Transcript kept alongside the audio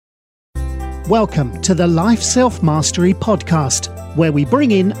Welcome to the Life Self-Mastery Podcast, where we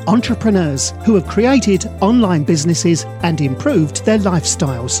bring in entrepreneurs who have created online businesses and improved their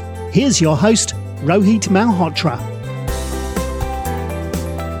lifestyles. Here's your host, Rohit Malhotra.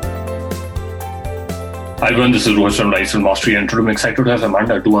 Hi everyone, this is Rohit from Life Self-Mastery, and today I'm excited to have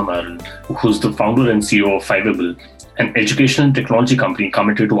Amanda Duhamel, who's the founder and CEO of Fiveable, an education and technology company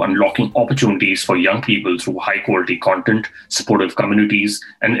committed to unlocking opportunities for young people through high-quality content, supportive communities,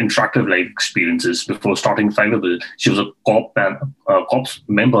 and interactive life experiences. Before starting Fiveable, she was a COPS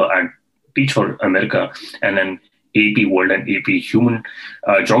member and Teach for America, and an AP World and AP Human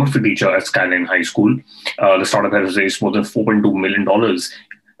Geography teacher at Skyline High School. The startup has raised more than $4.2 million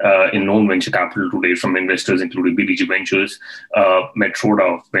in known venture capital today from investors including BDG Ventures,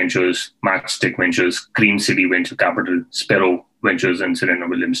 Metroda Ventures, Matchstick Ventures, Cream City Venture Capital, Sparrow Ventures, and Serena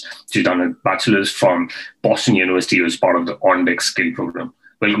Williams. She's done a bachelor's from Boston University as part of the On-Deck Skill program.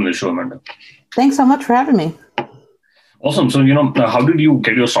 Welcome to the show, Amanda. Thanks so much for having me. Awesome. So, how did you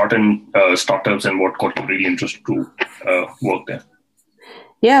get your start in startups, and what got you really interested to work there?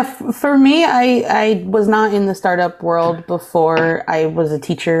 Yeah, for me, I was not in the startup world before. I was a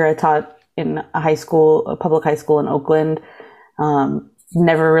teacher. I taught in a public high school in Oakland.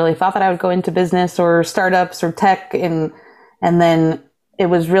 Never really thought that I would go into business or startups or tech. And then it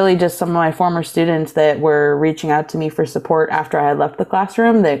was really just some of my former students that were reaching out to me for support after I had left the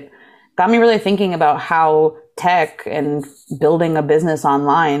classroom that got me really thinking about how tech and building a business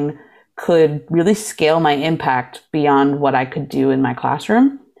online could really scale my impact beyond what I could do in my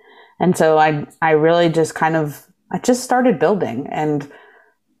classroom. And so I really just started building and,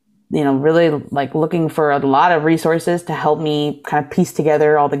 really like looking for a lot of resources to help me kind of piece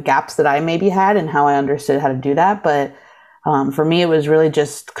together all the gaps that I maybe had and how I understood how to do that. But for me, it was really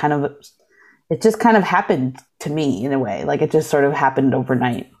just it just kind of happened to me in a way, like it just sort of happened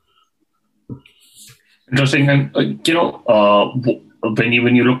overnight. Interesting. And,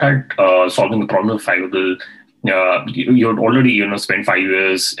 when you look at solving the problem of Fiveable, you had already spent 5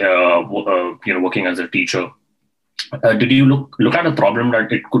 years working as a teacher. Did you look at a problem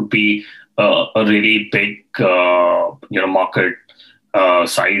that it could be a really big market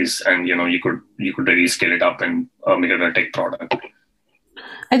size, and you could really scale it up and make it a tech product?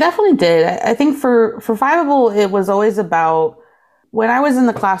 I definitely did. I think for Fiveable, it was always about when I was in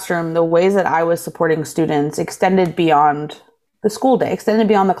the classroom, the ways that I was supporting students extended beyond the school day, extended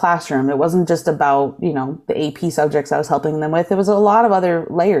beyond the classroom. It wasn't just about, the AP subjects I was helping them with. There was a lot of other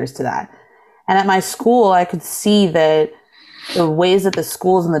layers to that. And at my school, I could see that the ways that the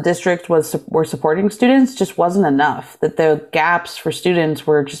schools in the district were supporting students just wasn't enough, that the gaps for students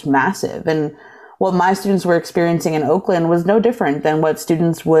were just massive. And what my students were experiencing in Oakland was no different than what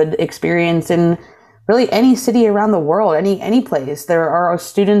students would experience in really any city around the world, any place. There are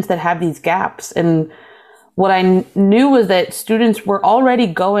students that have these gaps. And what I knew was that students were already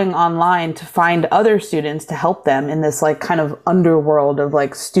going online to find other students to help them in this like kind of underworld of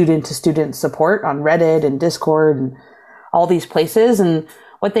like student to student support on Reddit and Discord and all these places. And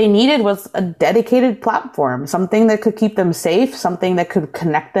what they needed was a dedicated platform, something that could keep them safe, something that could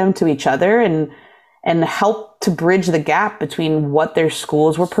connect them to each other and help to bridge the gap between what their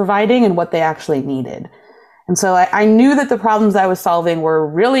schools were providing and what they actually needed. And so I knew that the problems I was solving were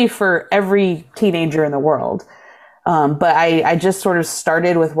really for every teenager in the world. But I just sort of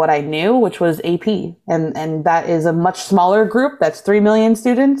started with what I knew, which was AP. And that is a much smaller group. That's 3 million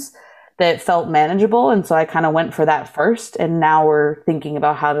students that felt manageable. And so I kind of went for that first. And now we're thinking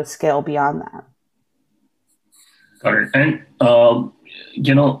about how to scale beyond that. Got it. And,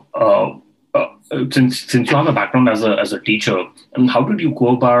 since you have a background as a teacher, and how did you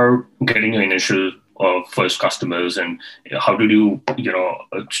go about getting your initial first customers, and how did you did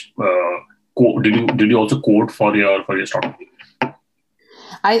you also code for your startup?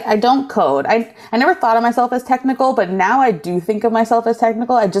 I don't code. I never thought of myself as technical, but now I do think of myself as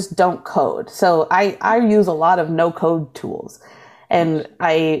technical. I just don't code. So I use a lot of no code tools, and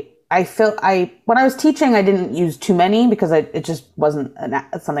when I was teaching, I didn't use too many because it just wasn't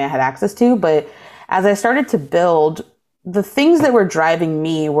something I had access to. But as I started to build, the things that were driving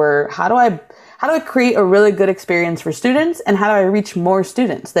me were how do I create a really good experience for students, and how do I reach more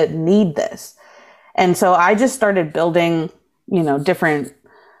students that need this? And so I just started building, different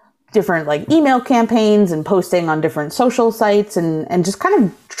like email campaigns and posting on different social sites and just kind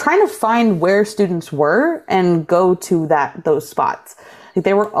of trying to find where students were and go to those spots. Like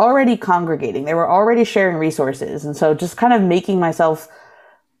they were already congregating, they were already sharing resources. And so just kind of making myself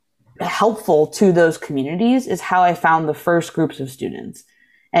helpful to those communities is how I found the first groups of students.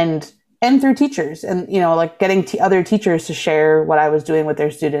 And through teachers and, like getting other teachers to share what I was doing with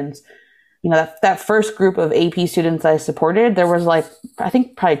their students. that first group of AP students I supported, there was I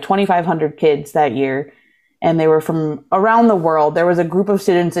think probably 2,500 kids that year. And they were from around the world. There was a group of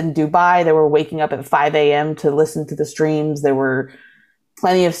students in Dubai that were waking up at 5 a.m. to listen to the streams. There were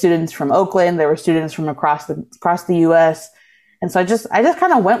plenty of students from Oakland. There were students from across the US. And so I just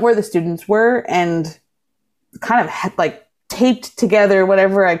kind of went where the students were and kind of taped together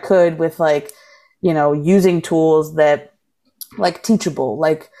whatever I could with using tools that Teachable,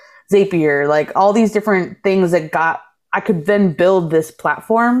 Zapier, all these different things that I could then build this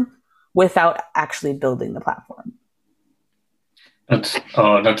platform without actually building the platform. That's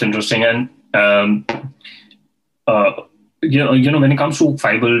interesting. And when it comes to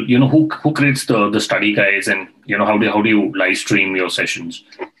Fireball, who creates the study guides, and how do you live stream your sessions?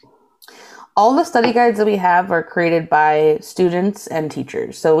 All the study guides that we have are created by students and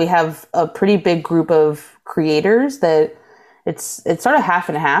teachers. So we have a pretty big group of creators that it's sort of half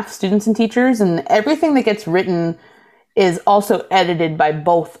and half, students and teachers, and everything that gets written is also edited by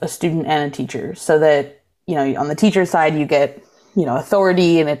both a student and a teacher, so that, on the teacher side, you get,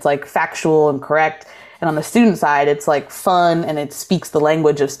 authority and it's factual and correct. And on the student side, it's fun and it speaks the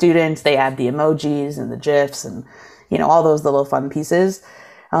language of students. They add the emojis and the GIFs and, all those little fun pieces.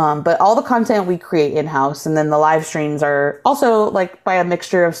 But all the content we create in-house, and then the live streams are also by a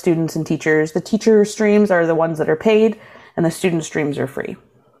mixture of students and teachers. The teacher streams are the ones that are paid and the student streams are free.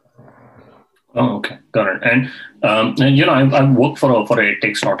 Oh, okay. Got it. And I've worked for a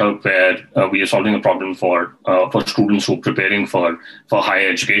tech startup where we are solving a problem for students who are preparing for higher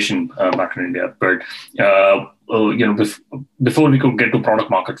education back in India. But before we could get to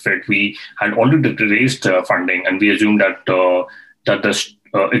product market fit, we had already raised funding, and we assumed that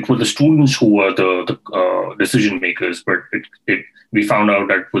it was the students who were the decision makers. But we found out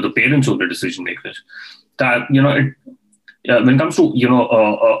that were the parents who were the decision makers. That when it comes to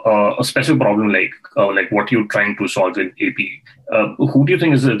a specific problem like what you're trying to solve in AP, who do you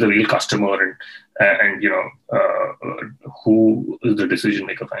think is the real customer, and who is the decision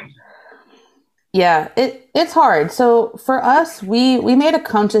maker finally? Yeah, it's hard. So for us, we made a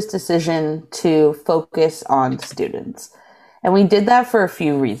conscious decision to focus on students, and we did that for a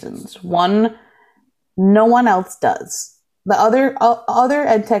few reasons. One, no one else does. The other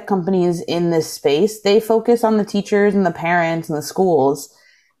edtech companies in this space, they focus on the teachers and the parents and the schools.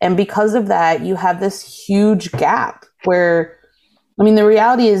 And because of that, you have this huge gap where, the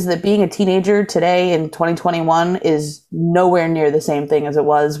reality is that being a teenager today in 2021 is nowhere near the same thing as it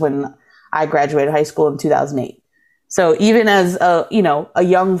was when I graduated high school in 2008. So even as a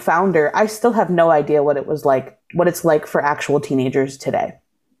young founder, I still have no idea what it's like for actual teenagers today.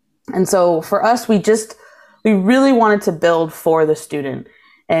 And so for us, we really wanted to build for the student.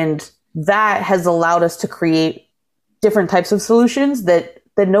 And that has allowed us to create different types of solutions that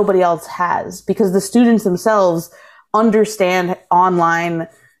nobody else has, because the students themselves understand online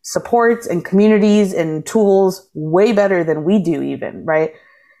supports and communities and tools way better than we do even, right?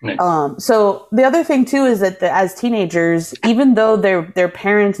 Nice. So the other thing too is that as teenagers, even though their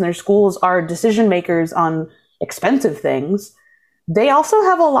parents and their schools are decision makers on expensive things, they also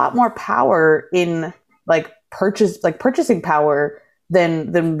have a lot more power in purchasing power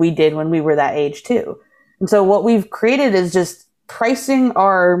than we did when we were that age too. And so what we've created is just pricing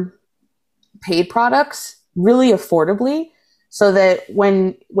our paid products really affordably, so that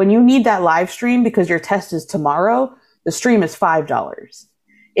when you need that live stream because your test is tomorrow, the stream is $5.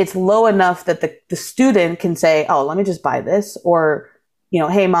 It's low enough that the student can say, oh, let me just buy this, or,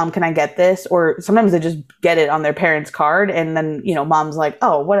 hey mom, can I get this? Or sometimes they just get it on their parents' card, and then, mom's like,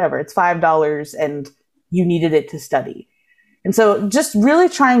 oh, whatever, it's $5 and you needed it to study. And so just really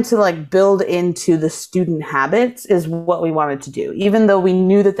trying to build into the student habits is what we wanted to do. Even though we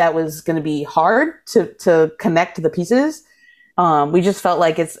knew that was going to be hard to connect the pieces, we just felt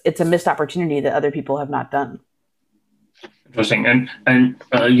like it's a missed opportunity that other people have not done. Interesting. And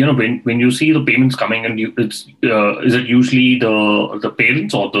when you see the payments coming, and is it usually the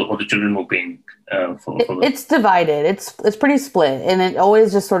parents or the children who are paying for that? It's divided. It's pretty split, and it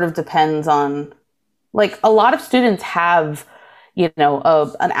always just sort of depends on, a lot of students have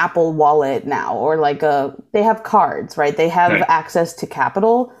an Apple Wallet now, or they have cards, right? They have access to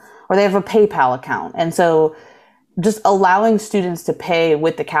capital, or they have a PayPal account, and so just allowing students to pay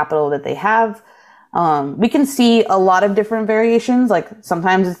with the capital that they have. We can see a lot of different variations.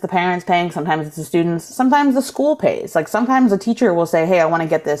 Sometimes it's the parents paying, sometimes it's the students, sometimes the school pays. Sometimes a teacher will say, hey, I want to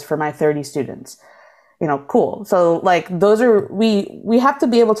get this for my 30 students. Cool. So those are, we have to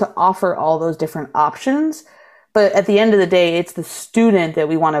be able to offer all those different options. But at the end of the day, it's the student that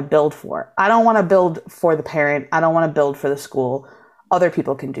we want to build for. I don't want to build for the parent. I don't want to build for the school. Other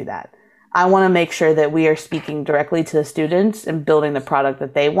people can do that. I want to make sure that we are speaking directly to the students and building the product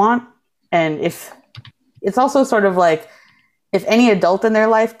that they want. And if it's also sort of like, if any adult in their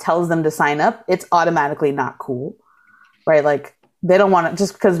life tells them to sign up, it's automatically not cool, right? Like they don't want to,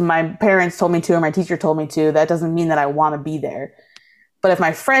 just because my parents told me to, or my teacher told me to, that doesn't mean that I want to be there. But if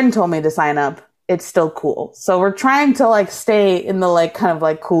my friend told me to sign up, it's still cool. So we're trying to like stay in the like kind of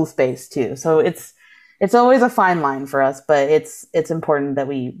like cool space too. So it's always a fine line for us, but it's important that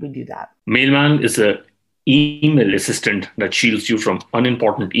we do that. Mailman is a email assistant that shields you from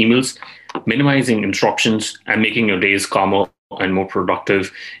unimportant emails, minimizing interruptions and making your days calmer and more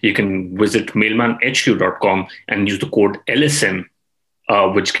productive. You can visit mailmanhq.com and use the code LSM,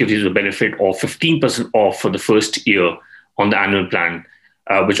 which gives you the benefit of 15% off for the first year on the annual plan,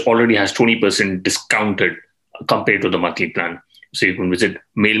 which already has 20% discounted compared to the monthly plan. So you can visit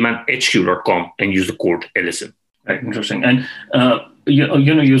mailmanhq.com and use the code LSM. Right, interesting. And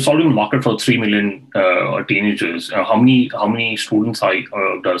you're solving the market for 3 million teenagers. How many students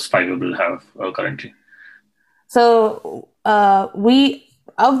does Fiveable have currently? So we,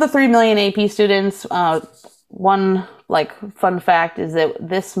 of the 3 million AP students, one like fun fact is that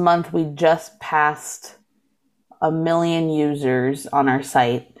this month we just passed 1 million users on our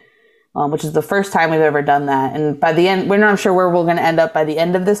site, which is the first time we've ever done that. And by the end, we're not sure where we're going to end up by the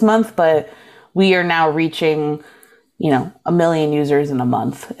end of this month, but we are now reaching, 1 million users in a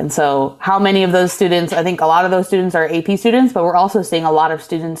month. And so how many of those students, I think a lot of those students are AP students, but we're also seeing a lot of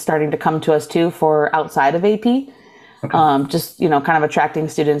students starting to come to us too for outside of AP. Okay. Just, kind of attracting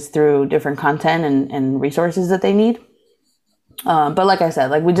students through different content and resources that they need. But like I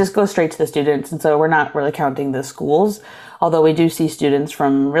said, like we just go straight to the students. And so we're not really counting the schools, although we do see students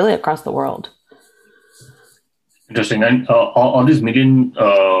from really across the world. Interesting. And are these million,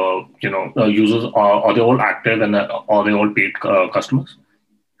 users, are they all active and are they all paid customers?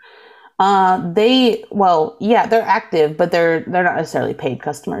 They're active, but they're not necessarily paid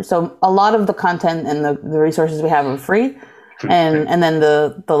customers. So a lot of the content and the resources we have are free. And then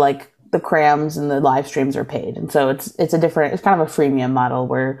the crams and the live streams are paid. And so it's kind of a freemium model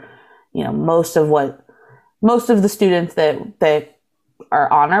where, most of the students that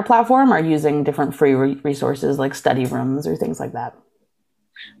are on our platform are using different free resources like study rooms or things like that.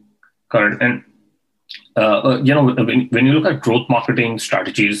 Correct. And, when you look at growth marketing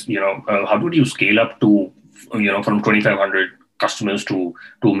strategies, how did you scale up to, from 2,500 customers to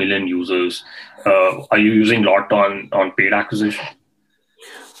 2 million users? Are you using a lot on paid acquisition?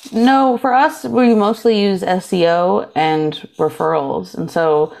 No, for us, we mostly use SEO and referrals. And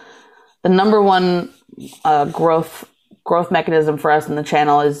so the number one growth mechanism for us in the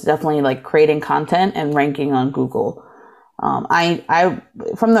channel is definitely like creating content and ranking on Google. I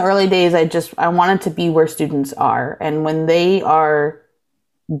from the early days, I wanted to be where students are. And when they are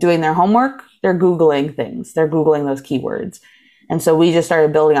doing their homework, they're Googling things. They're Googling those keywords. And so we just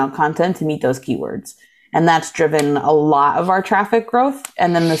started building out content to meet those keywords. And that's driven a lot of our traffic growth.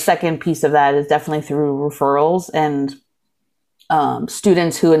 And then the second piece of that is definitely through referrals and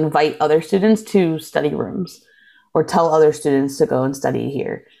students who invite other students to study rooms or tell other students to go and study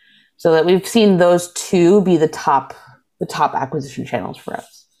here. So that we've seen those two be the top acquisition channels for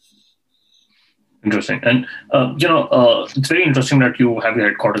us. Interesting. And, it's very interesting that you have your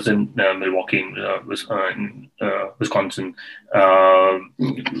headquarters in Milwaukee, Wisconsin. Why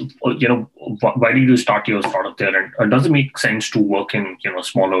did you start your startup there? And does it make sense to work in,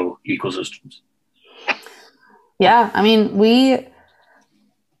 smaller ecosystems? Yeah. I mean,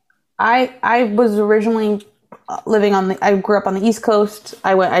 I was originally I grew up on the East Coast.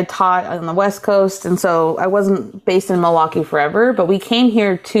 I taught on the West Coast. And so I wasn't based in Milwaukee forever, but we came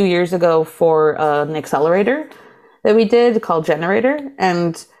here 2 years ago for an accelerator that we did called Generator.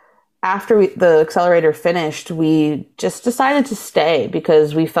 And after the accelerator finished, we just decided to stay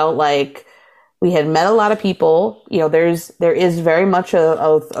because we felt like we had met a lot of people. There is very much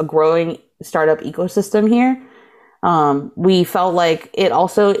a growing startup ecosystem here. We felt like it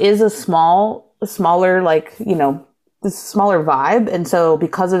also is a smaller, this smaller vibe. And so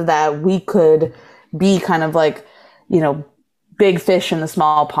because of that, we could be kind of like, big fish in the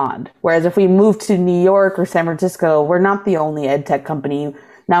small pond. Whereas if we moved to New York or San Francisco, we're not the only ed tech company.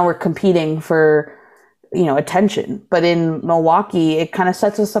 Now we're competing for, attention. But in Milwaukee, it kind of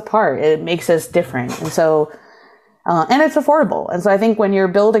sets us apart. It makes us different. And so, and it's affordable. And so I think when you're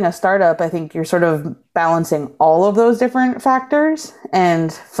building a startup, I think you're sort of balancing all of those different factors.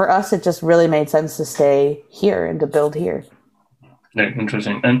 And for us, it just really made sense to stay here and to build here. Yeah,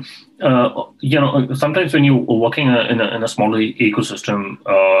 interesting. And, sometimes when you're working in a smaller ecosystem,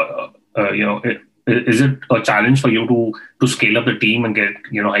 is it a challenge for you to scale up the team and get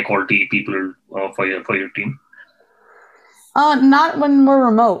high quality people for your team? Not when we're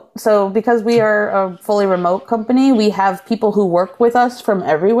remote. So because we are a fully remote company, we have people who work with us from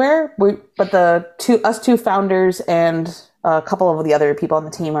everywhere. But us two founders and a couple of the other people on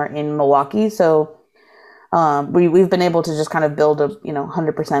the team are in Milwaukee. So we've been able to just kind of build a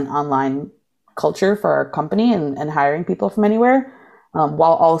 100% online culture for our company and hiring people from anywhere,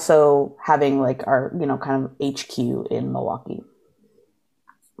 while also having like our kind of HQ in Milwaukee.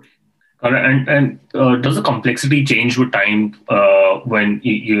 And does the complexity change with time when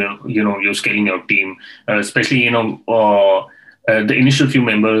you're scaling your team, especially the initial few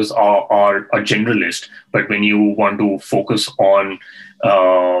members are generalist, but when you want to focus on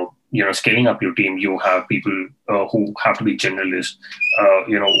scaling up your team, you have people who have to be generalists.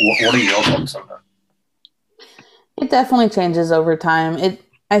 What are your thoughts on that? It definitely changes over time.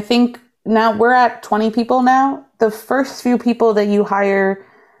 I think now we're at 20 people now. The first few people that you hire,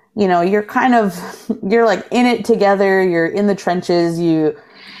 you're like in it together. You're in the trenches.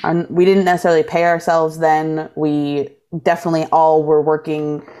 We didn't necessarily pay ourselves then. We definitely all were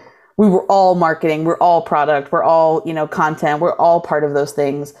working. We were all marketing. We're all product. We're all, content. We're all part of those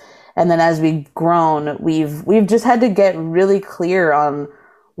things. And then as we've grown, we've just had to get really clear on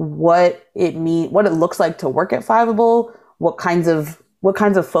what it looks like to work at Fiveable, what kinds of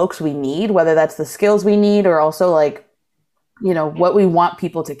folks we need, whether that's the skills we need or also like, what we want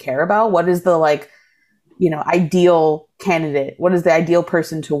people to care about. What is the ideal candidate? What is the ideal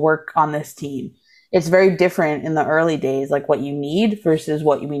person to work on this team? It's very different in the early days, like what you need versus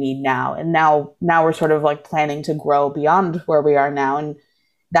what we need now. And now we're sort of like planning to grow beyond where we are now. And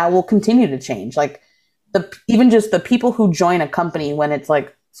that will continue to change. Like even just the people who join a company when it's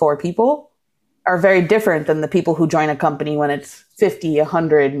like 4 people are very different than the people who join a company when it's 50,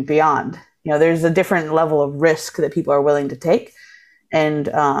 100 and beyond. There's a different level of risk that people are willing to take. And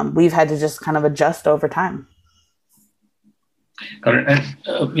we've had to just kind of adjust over time. Got it. And,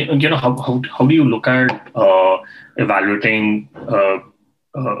 how do you look at evaluating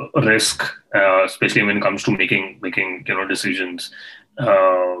risk, especially when it comes to making decisions?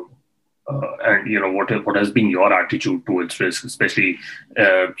 And, what has been your attitude towards risk, especially,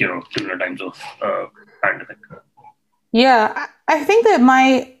 during the times of pandemic? Yeah, I think that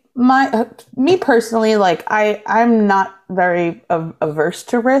me personally, like I'm not very averse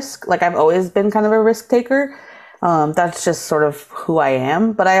to risk. Like I've always been kind of a risk taker. That's just sort of who I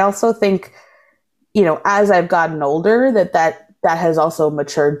am. But I also think, as I've gotten older, that has also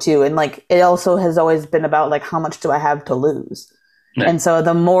matured too. And like, it also has always been about like, how much do I have to lose? Yeah. And so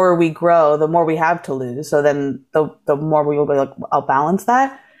the more we grow, the more we have to lose. So then the more we will be like, I'll balance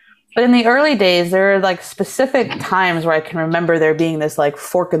that. But in the early days, there are like specific times where I can remember there being this like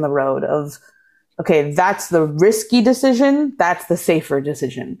fork in the road of, okay, that's the risky decision. That's the safer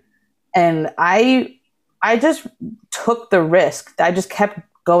decision. And I just took the risk. I just kept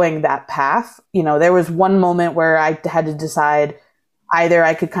going that path. There was one moment where I had to decide either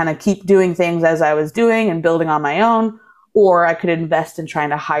I could kind of keep doing things as I was doing and building on my own, or I could invest in trying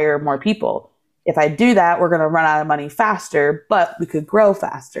to hire more people. If I do that, we're going to run out of money faster, but we could grow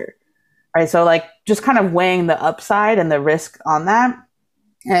faster. Right. So like just kind of weighing the upside and the risk on that.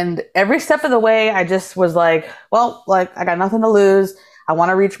 And every step of the way, I just was like, well, like I got nothing to lose. I want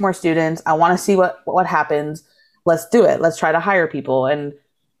to reach more students. I want to see what happens. Let's do it. Let's try to hire people. And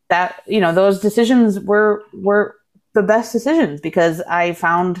that, those decisions were the best decisions because I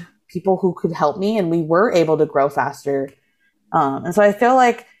found people who could help me and we were able to grow faster. And so I feel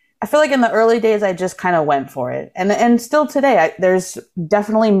like in the early days, I just kind of went for it. And still today, there's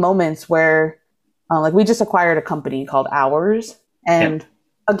definitely moments where like we just acquired a company called Hours. And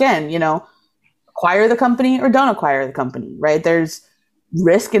again, acquire the company or don't acquire the company, right? There's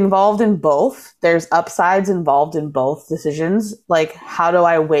risk involved in both. There's upsides involved in both decisions. Like, how do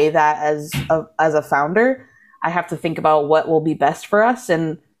I weigh that as a founder? I have to think about what will be best for us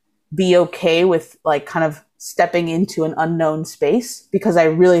and be okay with like kind of stepping into an unknown space because I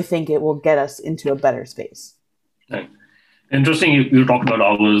really think it will get us into a better space. Right. Interesting. You talked about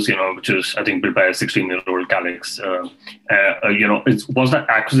Hours, which is I think built by a 16-year-old Calix. Was that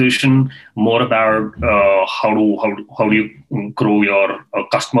acquisition more about how do you grow your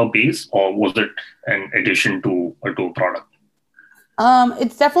customer base, or was it an addition to a product?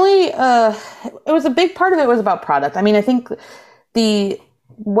 It's definitely it was a big part of it was about product. I mean, I think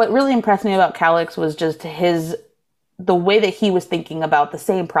what really impressed me about Calix was just the way that he was thinking about the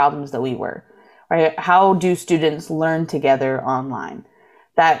same problems that we were, right? How do students learn together online?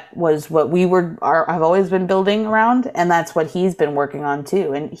 That was what I've always been building around. And that's what he's been working on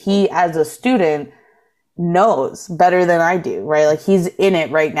too. And he, as a student, knows better than I do, right? Like he's in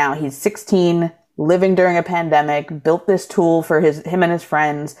it right now. He's 16, living during a pandemic, built this tool for him and his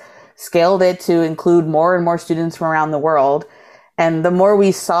friends, scaled it to include more and more students from around the world. And the more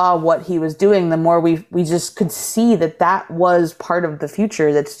we saw what he was doing, the more we just could see that was part of the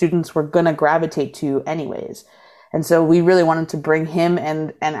future that students were going to gravitate to anyways. And so we really wanted to bring him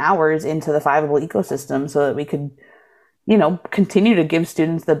and ours into the Fiveable ecosystem so that we could, continue to give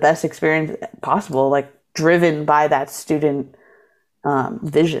students the best experience possible, like driven by that student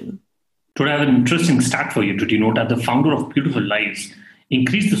vision. Today I have an interesting stat for you. Did you know that the founder of Beautiful Lives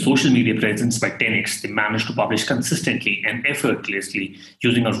increased the social media presence by 10x? They managed to publish consistently and effortlessly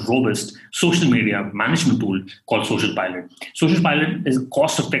using a robust social media management tool called Social Pilot. Social Pilot is a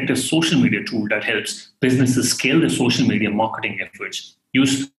cost-effective social media tool that helps businesses scale their social media marketing efforts.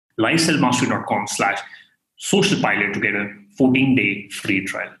 Use livesellmastery.com/social pilot to get a 14-day free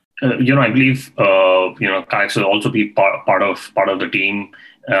trial. I believe Kalex will also be part of the team.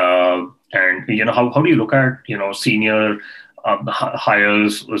 And how do you look at senior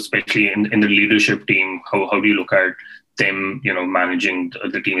hires, especially in the leadership team? How do you look at them managing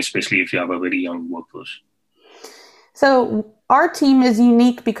the team, especially if you have a very young workforce? So our team is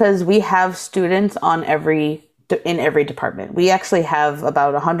unique because we have students in every department. We actually have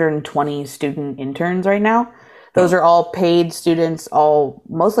about 120 student interns right now. Those are all paid students, all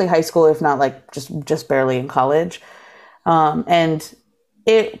mostly high school, if not like just barely in college. And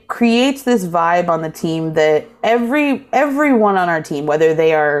it creates this vibe on the team that everyone on our team, whether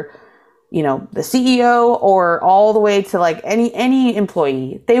they are, the CEO or all the way to like any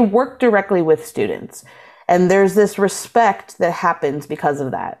employee, they work directly with students. And there's this respect that happens because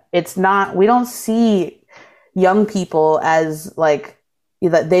of that. We don't see young people as like,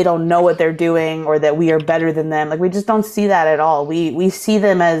 that they don't know what they're doing or that we are better than them. Like we just don't see that at all. We see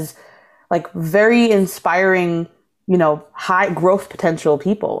them as like very inspiring, high growth potential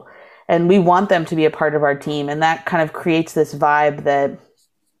people. And we want them to be a part of our team. And that kind of creates this vibe that,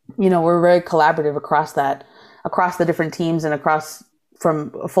 we're very collaborative across the different teams and across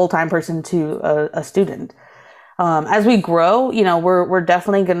from a full-time person to a student. As we grow, we're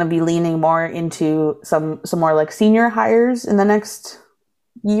definitely going to be leaning more into some more like senior hires in the next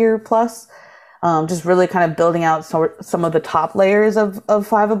year plus, just really kind of building out some of the top layers of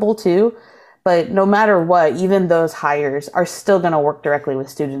Fiveable too. But no matter what, even those hires are still going to work directly with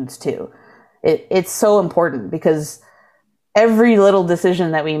students too. It's so important because every little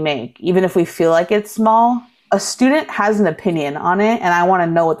decision that we make, even if we feel like it's small, a student has an opinion on it, and I want to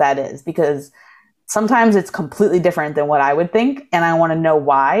know what that is because sometimes it's completely different than what I would think, and I want to know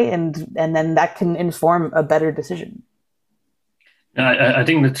why, and then that can inform a better decision. I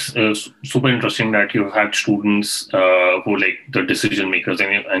think it's super interesting that you've had students who are like the decision makers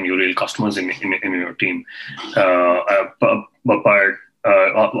and your real customers in your team. But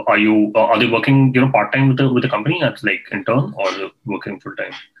are they working part time with the company as like intern, or working full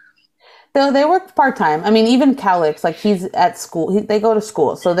time? They work part time. I mean, even Kalex, like he's at school. They go to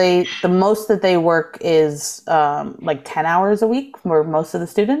school, so the most that they work is like 10 hours a week for most of the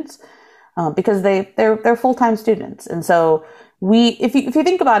students, because they're full time students, and so. If you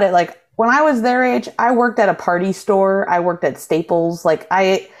think about it, like when I was their age, I worked at a party store. I worked at Staples. Like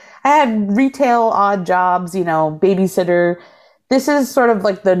I had retail odd jobs, babysitter. This is sort of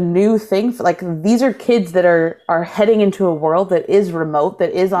like the new thing. Like these are kids that are heading into a world that is remote,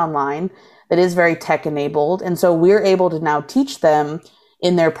 that is online, that is very tech enabled. And so we're able to now teach them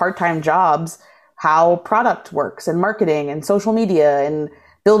in their part-time jobs how product works and marketing and social media and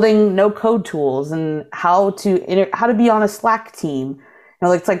building no-code tools and how to be on a Slack team.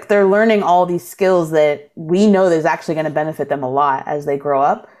 It's like they're learning all these skills that we know is actually going to benefit them a lot as they grow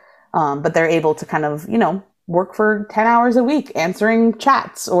up. But they're able to kind of, work for 10 hours a week answering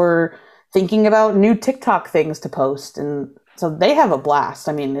chats or thinking about new TikTok things to post. And so they have a blast.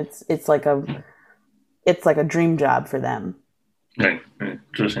 I mean, it's like a dream job for them. Right.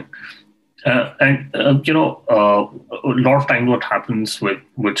 Interesting. A lot of times what happens with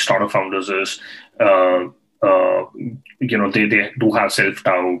startup founders is, they do have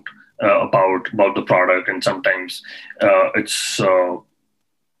self-doubt about the product, and sometimes it's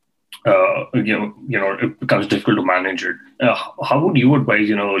it becomes difficult to manage it. How would you advise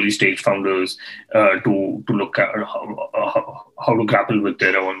early stage founders to look at how to grapple with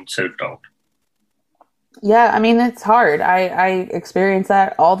their own self-doubt? Yeah, I mean, it's hard. I experience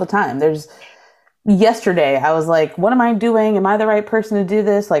that all the time. Yesterday, I was like, what am I doing? Am I the right person to do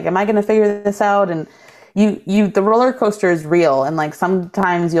this? Like, am I going to figure this out? And the roller coaster is real. And like,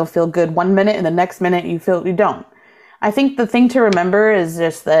 sometimes you'll feel good one minute and the next minute you don't. I think the thing to remember is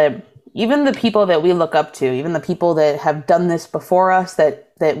just that even the people that we look up to, even the people that have done this before us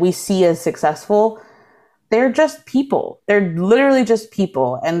that we see as successful, they're just people. They're literally just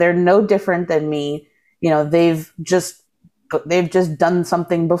people, and they're no different than me. They've just done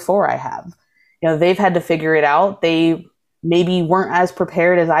something before I have. They've had to figure it out. They maybe weren't as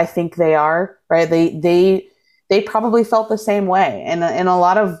prepared as I think they are, right? They probably felt the same way. And a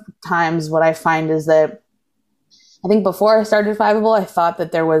lot of times what I find is that I think before I started Fiveable, I thought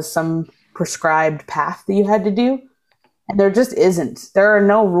that there was some prescribed path that you had to do. And there just isn't. There are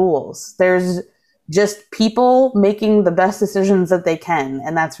no rules. There's just people making the best decisions that they can.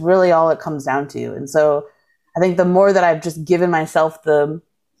 And that's really all it comes down to. And so I think the more that I've just given myself the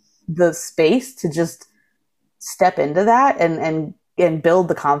space to just step into that and build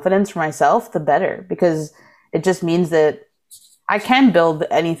the confidence for myself, the better, because it just means that I can build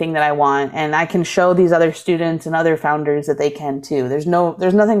anything that I want, and I can show these other students and other founders that they can too. There's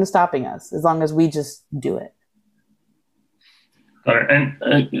nothing stopping us as long as we just do it. And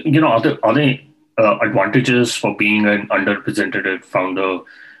are there advantages for being an underrepresented founder,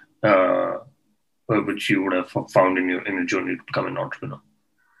 which you would have found in your journey to become an entrepreneur?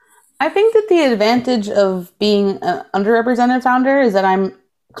 I think that the advantage of being an underrepresented founder is that I'm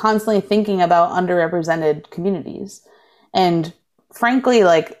constantly thinking about underrepresented communities. And frankly,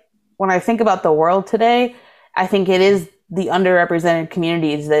 like when I think about the world today, I think it is the underrepresented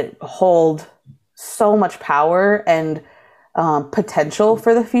communities that hold so much power and potential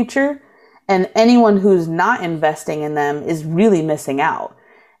for the future. And anyone who's not investing in them is really missing out.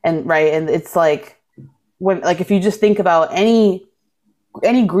 And right. And it's like if you just think about any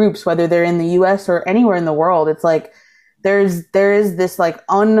groups, whether they're in the US or anywhere in the world, it's like there is this like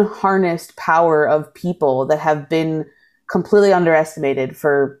unharnessed power of people that have been completely underestimated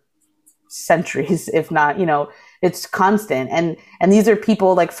for centuries, if not, it's constant. And these are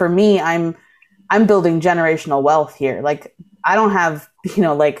people like, for me, I'm building generational wealth here. Like I don't have,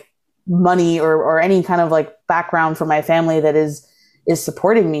 like money or any kind of like background for my family that is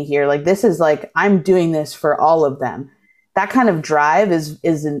supporting me here. Like this is like, I'm doing this for all of them. That kind of drive is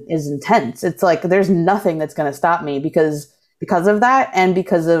intense. It's like, there's nothing that's going to stop me because of that. And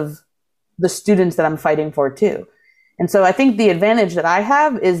because of the students that I'm fighting for too. And so I think the advantage that I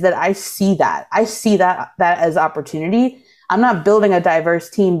have is that I see that as opportunity. I'm not building a diverse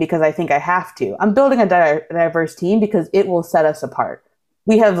team because I think I have to. I'm building a diverse team because it will set us apart.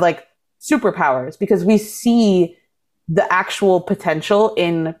 We have like superpowers because we see the actual potential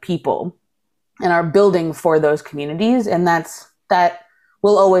in people and are building for those communities. And that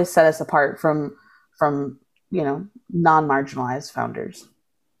will always set us apart from non-marginalized founders.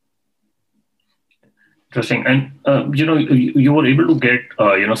 Interesting. And, you were able to get,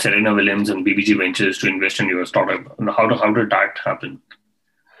 Serena Williams and BBG Ventures to invest in your startup. And how did that happen?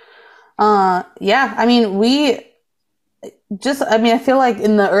 Yeah, I mean, I feel like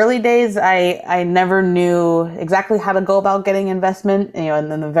in the early days, I never knew exactly how to go about getting investment, and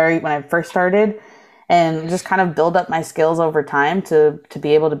then when I first started, and just kind of build up my skills over time to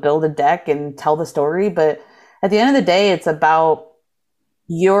be able to build a deck and tell the story. But at the end of the day, it's about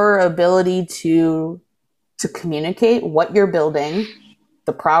your ability to communicate what you're building,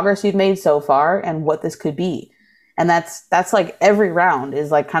 the progress you've made so far, and what this could be. And that's like every round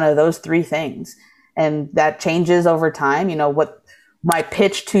is like kind of those three things. And that changes over time. What my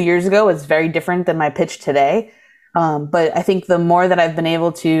pitch 2 years ago is very different than my pitch today. But I think the more that I've been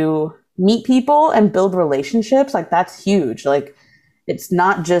able to meet people and build relationships, like that's huge. Like it's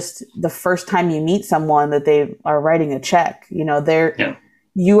not just the first time you meet someone that they are writing a check,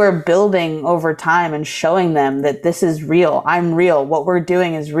 You are building over time and showing them that this is real. I'm real. What we're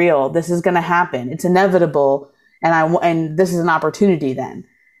doing is real. This is going to happen. It's inevitable. And this is an opportunity then.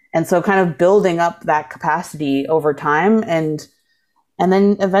 And so kind of building up that capacity over time. And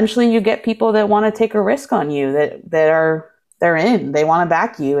then eventually you get people that want to take a risk on you they're in, they want to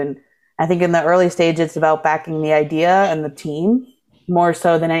back you. And I think in the early stage, it's about backing the idea and the team more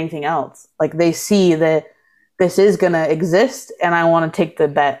so than anything else. Like they see that this is going to exist, and I want to take the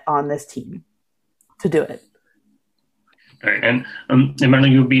bet on this team to do it. Right. And Amanda,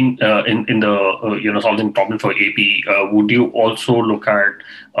 you've been in the solving problem for AP. Would you also look at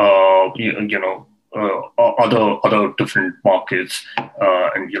other different markets,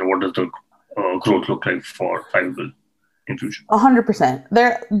 and what does the growth look like for Fiveable in future? 100%.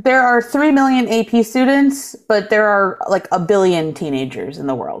 There are 3 million AP students, but there are like 1 billion teenagers in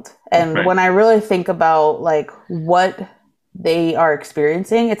the world. And right. When I really think about like what they are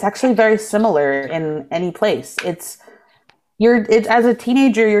experiencing, it's actually very similar in any place. It's as a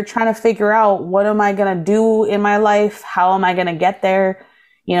teenager, you're trying to figure out, what am I going to do in my life? How am I going to get there?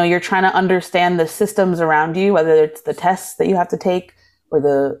 You're trying to understand the systems around you, whether it's the tests that you have to take or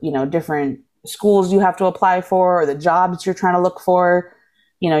the, different schools you have to apply for or the jobs you're trying to look for.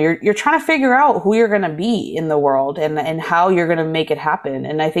 You're trying to figure out who you're going to be in the world and how you're going to make it happen.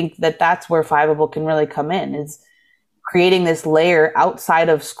 And I think that that's where Fiveable can really come in, is creating this layer outside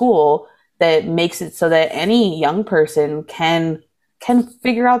of school that makes it so that any young person can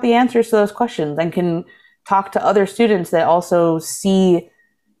figure out the answers to those questions and can talk to other students that also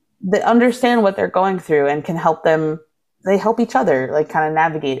that understand what they're going through and can help them. They help each other, like, kind of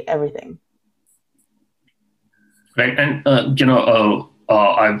navigate everything. Right. And,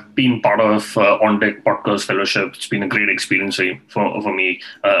 I've been part of On Deck Podcast Fellowship. It's been a great experience for me.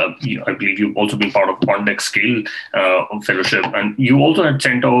 I believe you've also been part of On Deck Scale Fellowship. And you also had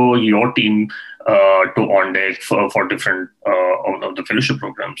sent over your team to On Deck for different of the fellowship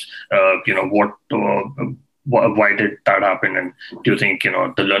programs. Why did that happen? And do you think,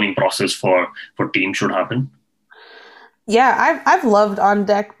 the learning process for teams should happen? Yeah, I've loved On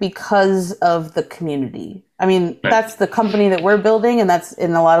Deck because of the community. I mean, that's the company that we're building, and that's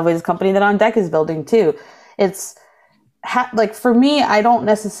in a lot of ways the company that On Deck is building too. It's like, for me, I don't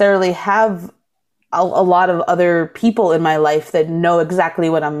necessarily have a lot of other people in my life that know exactly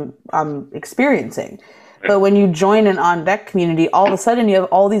what I'm experiencing. Right. But when you join an On Deck community, all of a sudden you have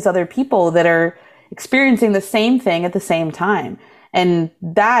all these other people that are experiencing the same thing at the same time. And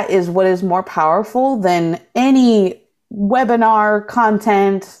that is what is more powerful than any webinar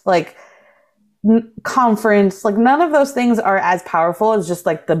content, like conference. Like, none of those things are as powerful as just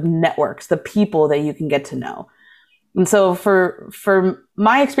like the networks, the people that you can get to know. And so for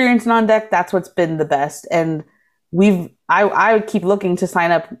my experience in On Deck, that's what's been the best. And I keep looking to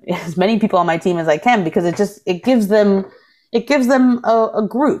sign up as many people on my team as I can, because it gives them a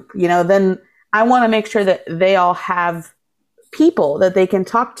group, then I want to make sure that they all have people that they can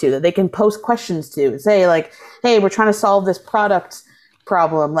talk to, that they can post questions to, say like, hey, we're trying to solve this product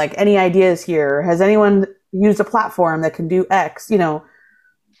problem. Like, any ideas here? Has anyone used a platform that can do X?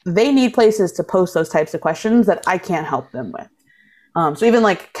 They need places to post those types of questions that I can't help them with. So even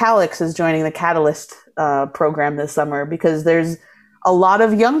like Calix is joining the Catalyst program this summer, because there's a lot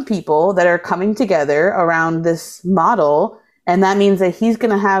of young people that are coming together around this model. And that means that he's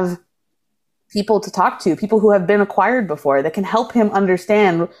going to have people to talk to, people who have been acquired before, that can help him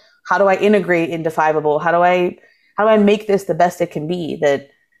understand, how do I integrate into Fiveable? How do I make this the best it can be?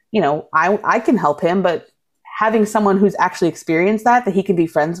 That, I can help him, but having someone who's actually experienced that he can be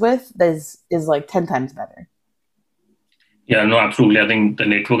friends with is like 10 times better. Yeah, no, absolutely. I think the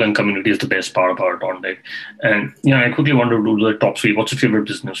network and community is the best part about On Deck. And I quickly want to do the top three. What's your favorite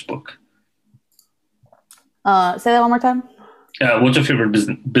business book? Say that one more time. What's your favorite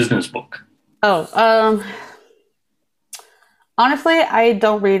business book? Honestly, I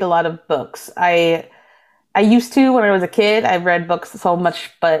don't read a lot of books. I used to when I was a kid. I read books so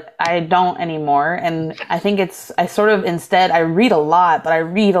much, but I don't anymore. And I think instead I read a lot, but I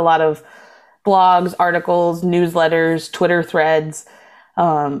read a lot of blogs, articles, newsletters, Twitter threads.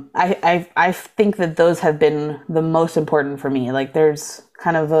 I think that those have been the most important for me. Like, there's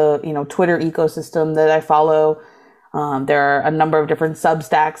kind of a, Twitter ecosystem that I follow. There are a number of different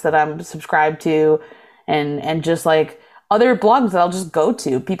Substacks that I'm subscribed to, and just like other blogs that I'll just go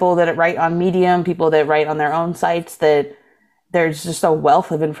to, people that write on Medium, people that write on their own sites, that there's just a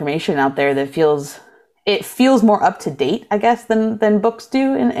wealth of information out there that feels more up to date, I guess, than books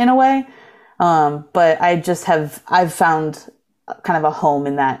do in a way. But I've found kind of a home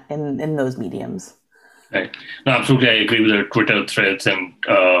in that, in those mediums. Right. No, absolutely. I agree with the Twitter threads and,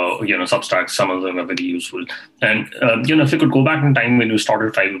 Substacks. Some of them are very useful. And, if you could go back in time when you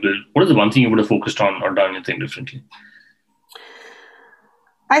started Fiveable, what is the one thing you would have focused on or done anything differently?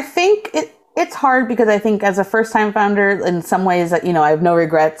 I think it's hard, because I think as a first-time founder, in some ways, I have no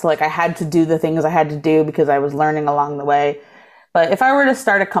regrets. Like, I had to do the things I had to do because I was learning along the way. But if I were to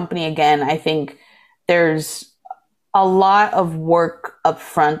start a company again, I think there's a lot of work up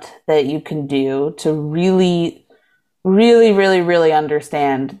front that you can do to really, really, really, really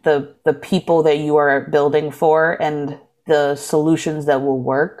understand the people that you are building for and the solutions that will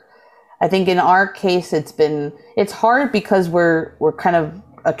work. I think in our case, it's hard because we're kind of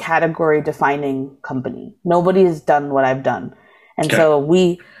a category defining company. Nobody has done what I've done. And so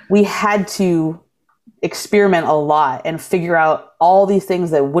we had to experiment a lot and figure out all these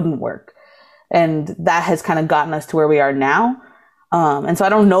things that wouldn't work. And that has kind of gotten us to where we are now. And so I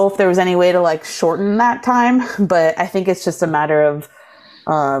don't know if there was any way to like shorten that time, but I think it's just a matter of,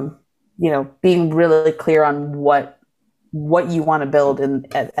 being really clear on what you want to build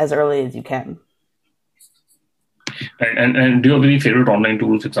as early as you can. Right. And do you have any favorite online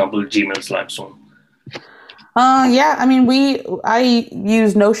tools, for example, Gmail, Slack, so on? Yeah, I mean, I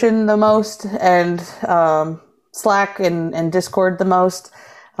use Notion the most, and Slack and Discord the most.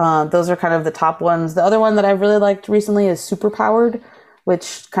 Those are kind of the top ones. The other one that I've really liked recently is Superpowered,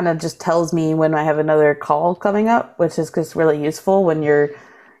 which kind of just tells me when I have another call coming up, which is just really useful when you're,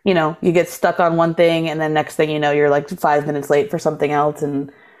 you get stuck on one thing, and then next thing you know, you're like 5 minutes late for something else,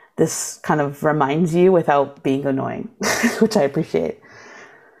 and this kind of reminds you without being annoying, which I appreciate.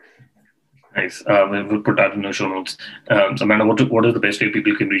 Nice. We'll put that in the show notes. Amanda, what is the best way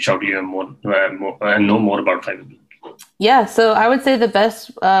people can reach out to you and know more about Fiveable? Yeah, so I would say the best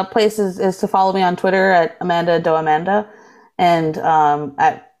place is to follow me on Twitter at Amanda Doamanda, and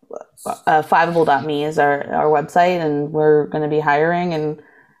at Fiveable.me is our website, and we're going to be hiring and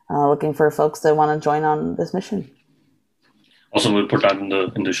looking for folks that want to join on this mission. Also, we'll put that in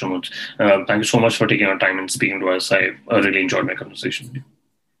the show notes. Thank you so much for taking your time and speaking to us. I really enjoyed my conversation with you.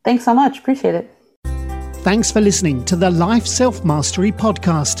 Thanks so much. Appreciate it. Thanks for listening to the Life Self-Mastery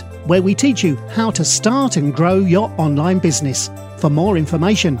podcast, where we teach you how to start and grow your online business. For more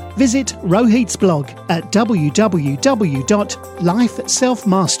information, visit Rohit's blog at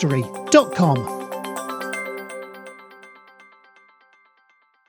www.lifeselfmastery.com.